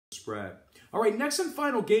spread. All right, next and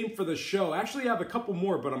final game for the show. Actually, I have a couple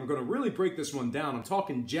more, but I'm going to really break this one down. I'm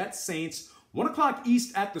talking Jets Saints, 1 o'clock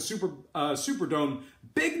East at the Superdome.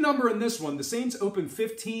 Big number in this one. The Saints open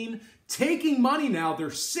 15, taking money now.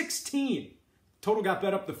 They're 16. Total got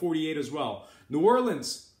bet up to 48 as well. New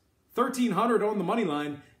Orleans, 1,300 on the money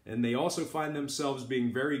line. And they also find themselves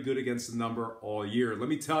being very good against the number all year. Let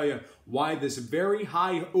me tell you why this very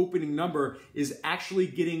high opening number is actually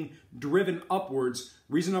getting driven upwards.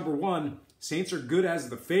 Reason number one, Saints are good as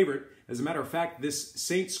the favorite. As a matter of fact, this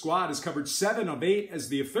Saints squad has covered 7 of 8 as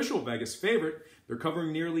the official Vegas favorite. They're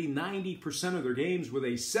covering nearly 90% of their games with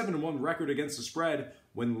a 7-1 record against the spread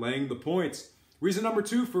when laying the points. Reason number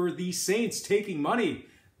two for the Saints taking money.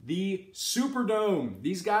 The Superdome.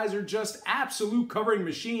 These guys are just absolute covering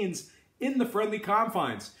machines in the friendly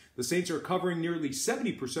confines. The Saints are covering nearly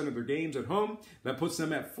 70% of their games at home. That puts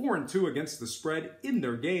them at 4-2 against the spread in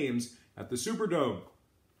their games at the Superdome.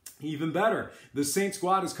 Even better, the Saints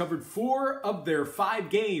squad has covered 4 of their 5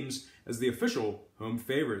 games as the official home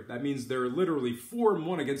favorite. That means they're literally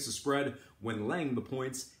 4-1 against the spread when laying the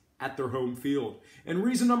points at their home field. And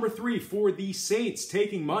reason number 3 for the Saints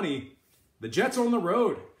taking money, the Jets on the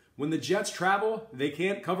road. When the Jets travel, they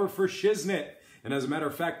can't cover for shiznit. And as a matter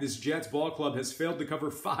of fact, this Jets ball club has failed to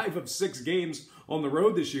cover 5 of 6 games on the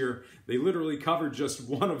road this year. They literally covered just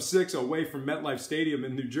 1 of 6 away from MetLife Stadium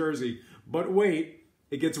in New Jersey. But wait,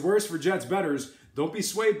 it gets worse for Jets bettors. Don't be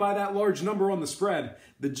swayed by that large number on the spread.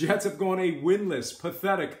 The Jets have gone a winless,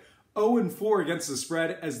 pathetic 0-4 against the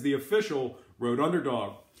spread as the official road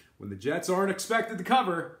underdog. When the Jets aren't expected to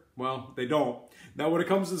cover, well, they don't. Now, when it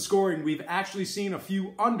comes to the scoring, we've actually seen a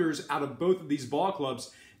few unders out of both of these ball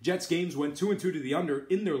clubs. Jets games went 2-2 to the under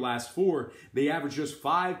in their last 4. They averaged just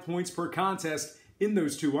 5 points per contest in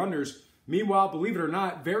those 2 unders. Meanwhile, believe it or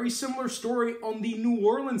not, very similar story on the New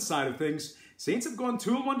Orleans side of things. Saints have gone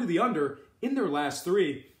 2-1 to the under in their last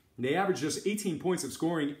 3. They averaged just 18 points of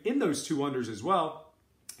scoring in those 2 unders as well.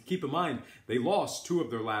 Keep in mind, they lost 2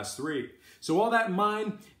 of their last 3. So all that in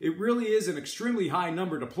mind, it really is an extremely high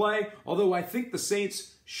number to play, although I think the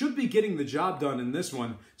Saints should be getting the job done in this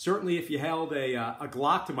one. Certainly if you held a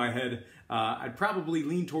Glock to my head, I'd probably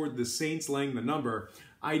lean toward the Saints laying the number.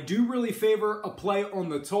 I do really favor a play on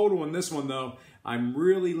the total in this one, though. I'm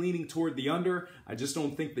really leaning toward the under. I just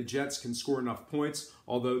don't think the Jets can score enough points,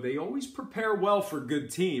 although they always prepare well for good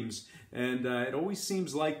teams. And it always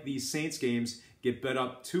seems like these Saints games get bet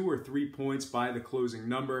up 2 or 3 points by the closing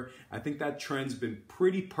number. I think that trend's been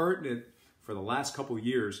pretty pertinent for the last couple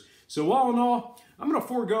years. So all in all, I'm going to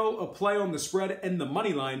forego a play on the spread and the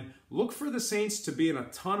money line. Look for the Saints to be in a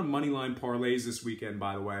ton of money line parlays this weekend,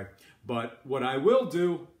 by the way. But what I will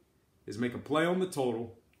do is make a play on the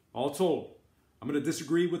total. All told, I'm going to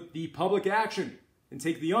disagree with the public action and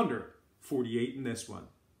take the under 48 in this one.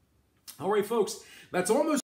 All right, folks, that's almost